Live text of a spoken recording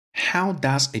how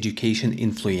does education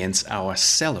influence our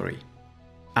salary?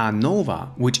 ANOVA,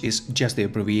 which is just the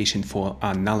abbreviation for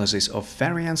Analysis of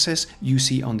Variances you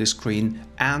see on the screen,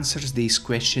 answers this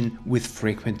question with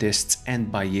frequent tests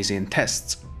and Bayesian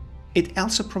tests. It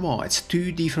also provides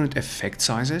two different effect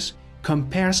sizes,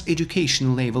 compares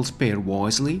education levels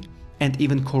pairwisely, and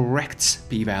even corrects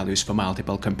p-values for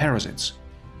multiple comparisons.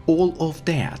 All of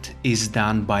that is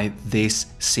done by this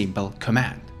simple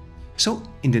command. So,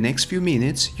 in the next few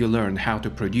minutes, you'll learn how to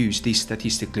produce this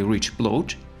statistically rich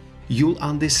plot. You'll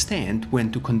understand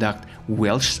when to conduct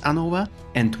Welch's ANOVA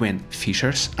and when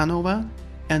Fisher's ANOVA,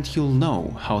 and you'll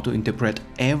know how to interpret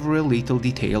every little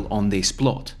detail on this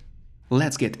plot.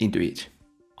 Let's get into it.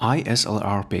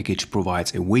 ISLR package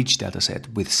provides a wage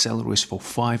dataset with salaries for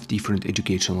 5 different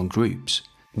educational groups.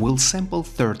 We'll sample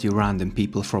 30 random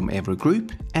people from every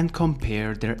group and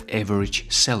compare their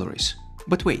average salaries.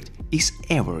 But wait, is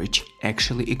average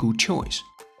actually a good choice?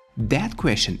 That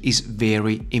question is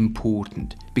very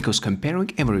important, because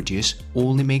comparing averages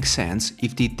only makes sense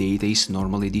if the data is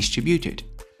normally distributed,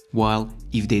 while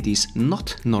if data is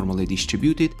not normally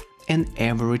distributed, an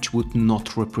average would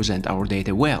not represent our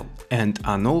data well, and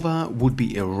ANOVA would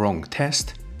be a wrong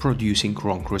test, producing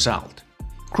wrong result.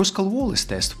 Kruskal-Wallis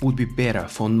test would be better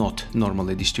for not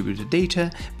normally distributed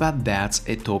data, but that's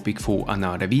a topic for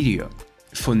another video.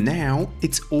 For now,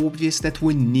 it's obvious that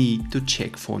we need to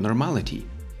check for normality.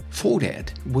 For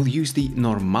that, we'll use the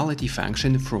normality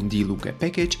function from the lookup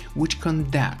package, which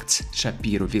conducts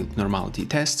Shapiro-Wilk normality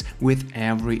tests with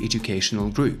every educational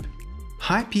group.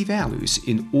 High p-values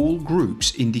in all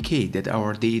groups indicate that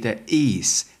our data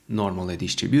is normally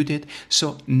distributed,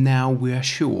 so now we are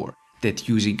sure that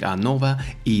using ANOVA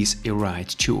is a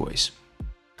right choice.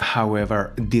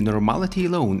 However, the normality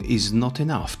alone is not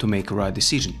enough to make a right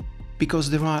decision,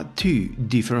 because there are two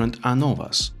different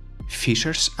ANOVAs.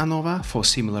 Fisher's ANOVA for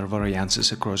similar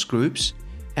variances across groups,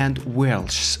 and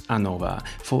Welch's ANOVA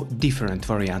for different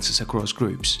variances across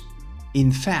groups.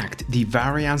 In fact, the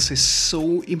variance is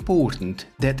so important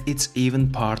that it's even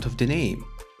part of the name,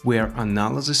 where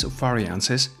analysis of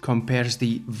variances compares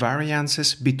the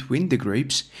variances between the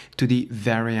groups to the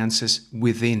variances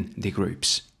within the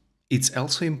groups. It's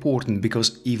also important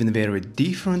because even very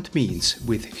different means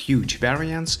with huge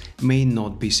variance may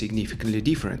not be significantly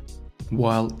different,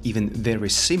 while even very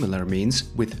similar means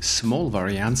with small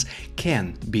variance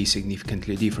can be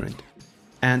significantly different.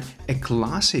 And a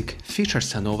classic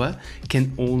Fisher's ANOVA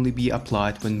can only be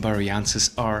applied when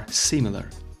variances are similar,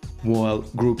 while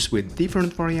groups with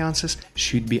different variances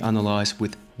should be analyzed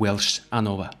with Welch's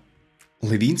ANOVA.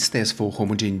 Levine's test for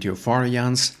homogeneity of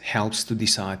variance helps to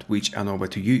decide which ANOVA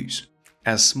to use.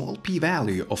 A small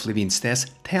p-value of Levine's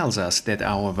test tells us that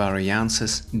our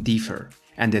variances differ,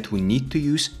 and that we need to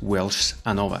use Welch's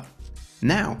ANOVA.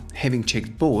 Now, having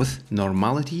checked both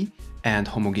normality and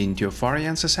homogeneity of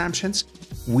variance assumptions,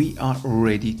 we are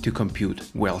ready to compute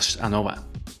Welch's ANOVA.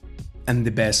 And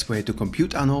the best way to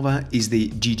compute ANOVA is the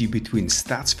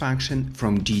GD_between_stats function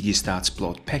from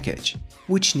GD_statsplot package,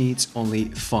 which needs only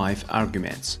 5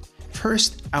 arguments.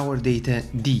 First, our data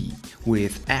D,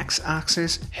 with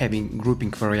x-axis having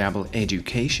grouping variable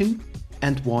education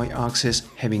and y-axis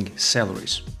having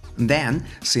salaries. Then,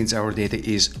 since our data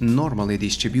is normally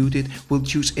distributed, we'll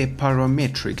choose a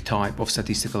parametric type of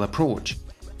statistical approach.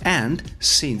 And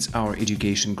since our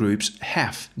education groups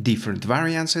have different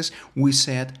variances, we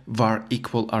set var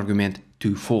equal argument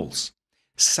to false.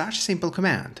 Such simple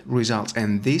command results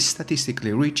in this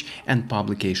statistically rich and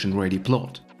publication-ready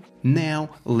plot. Now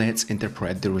let's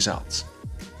interpret the results.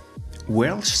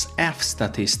 Welch's F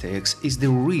statistics is the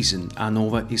reason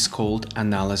ANOVA is called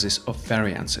Analysis of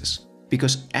Variances,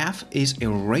 because F is a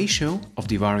ratio of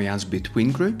the variance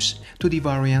between groups to the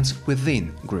variance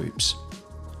within groups.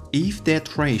 If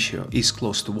that ratio is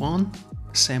close to 1,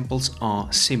 samples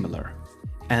are similar,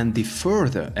 and the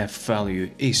further F value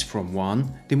is from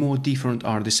 1, the more different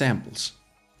are the samples.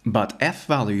 But F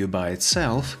value by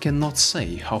itself cannot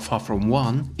say how far from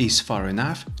 1 is far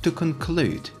enough to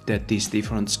conclude that this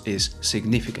difference is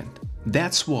significant.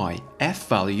 That's why F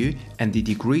value and the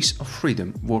degrees of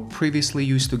freedom were previously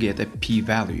used to get a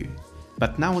p-value.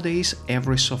 But nowadays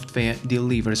every software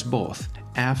delivers both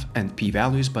F and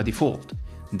p-values by default.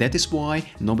 That is why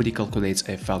nobody calculates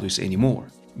f-values anymore.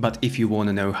 But if you want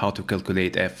to know how to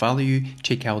calculate f-value,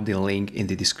 check out the link in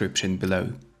the description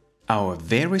below. Our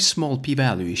very small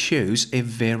p-value shows a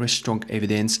very strong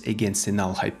evidence against the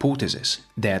null hypothesis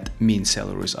that mean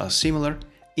salaries are similar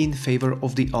in favor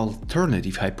of the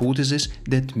alternative hypothesis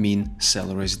that mean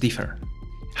salaries differ.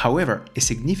 However, a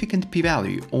significant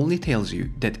p-value only tells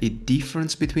you that a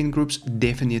difference between groups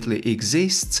definitely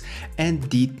exists and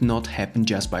did not happen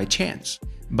just by chance.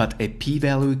 But a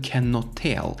p-value cannot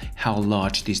tell how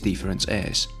large this difference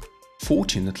is.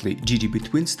 Fortunately, GG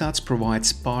between stats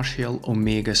provides partial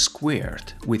omega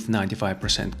squared with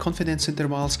 95% confidence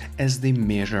intervals as the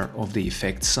measure of the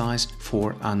effect size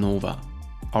for ANOVA.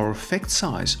 Our effect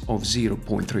size of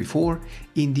 0.34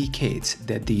 indicates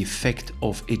that the effect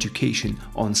of education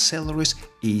on salaries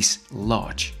is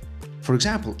large. For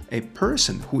example, a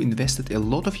person who invested a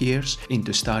lot of years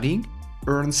into studying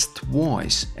earns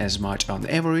twice as much on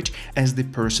average as the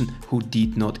person who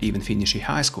did not even finish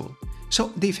high school.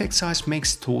 So the effect size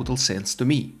makes total sense to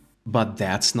me. But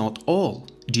that's not all.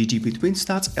 GG between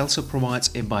stats also provides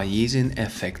a Bayesian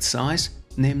effect size,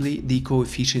 namely the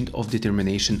coefficient of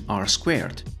determination R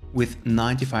squared, with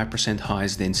 95%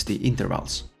 highest density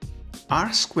intervals.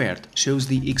 R squared shows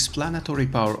the explanatory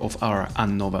power of our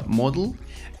ANOVA model,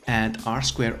 and R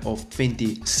squared of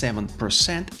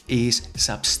 27% is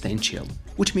substantial,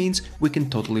 which means we can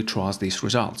totally trust these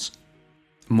results.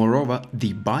 Moreover,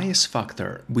 the bias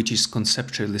factor, which is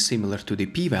conceptually similar to the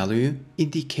p-value,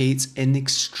 indicates an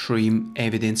extreme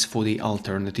evidence for the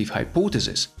alternative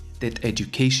hypothesis that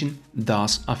education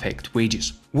does affect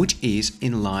wages, which is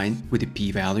in line with the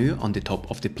p-value on the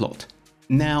top of the plot.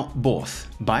 Now, both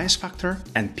bias factor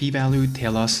and p-value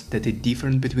tell us that a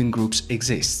difference between groups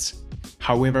exists.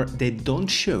 However, they don't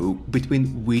show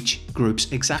between which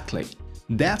groups exactly.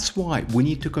 That's why we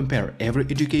need to compare every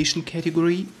education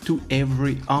category to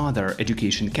every other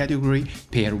education category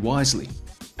pairwisely.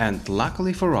 And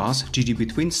luckily for us, GG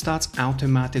between stats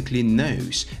automatically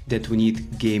knows that we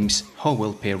need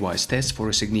Games-Howell pairwise test for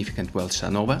a significant Welch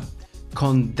ANOVA,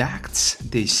 conducts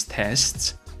these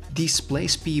tests,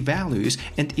 displays p-values,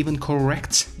 and even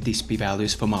corrects these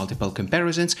p-values for multiple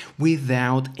comparisons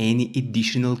without any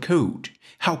additional code.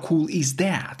 How cool is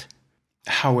that?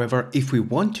 However, if we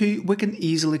want to, we can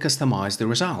easily customize the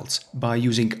results by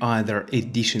using either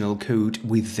additional code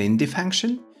within the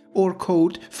function or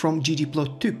code from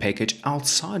ggplot2 package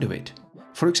outside of it.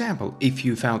 For example, if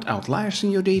you found outliers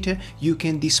in your data, you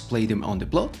can display them on the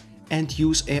plot and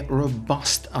use a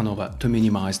robust ANOVA to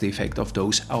minimize the effect of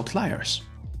those outliers.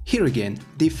 Here again,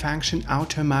 the function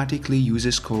automatically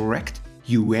uses correct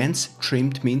UN's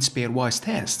trimmed means pairwise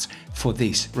tests for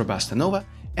this robust ANOVA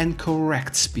and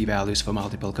corrects p-values for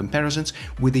multiple comparisons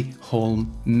with the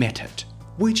Holm method,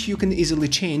 which you can easily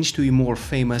change to a more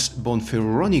famous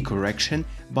Bonferroni correction,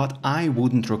 but I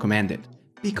wouldn't recommend it,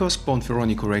 because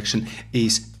Bonferroni correction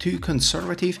is too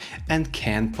conservative and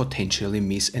can potentially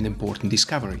miss an important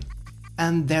discovery.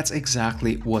 And that's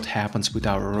exactly what happens with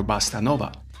our robust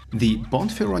ANOVA. The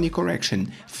Bonferroni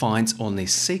correction finds only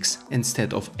 6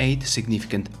 instead of 8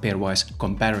 significant pairwise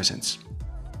comparisons.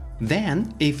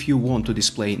 Then, if you want to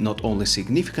display not only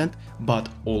significant, but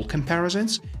all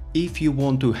comparisons, if you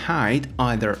want to hide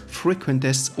either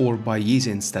frequentest or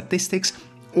Bayesian statistics,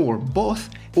 or both,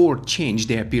 or change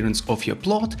the appearance of your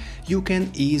plot, you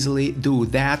can easily do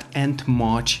that and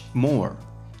much more.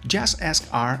 Just ask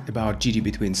R about GG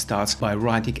between stats by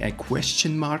writing a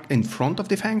question mark in front of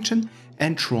the function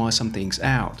and try some things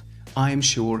out. I am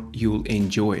sure you'll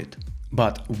enjoy it.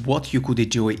 But what you could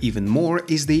enjoy even more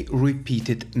is the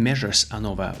repeated measures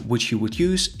ANOVA, which you would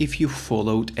use if you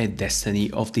followed a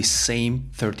destiny of the same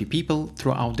 30 people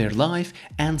throughout their life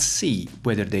and see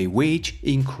whether their wage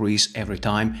increase every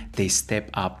time they step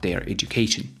up their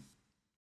education.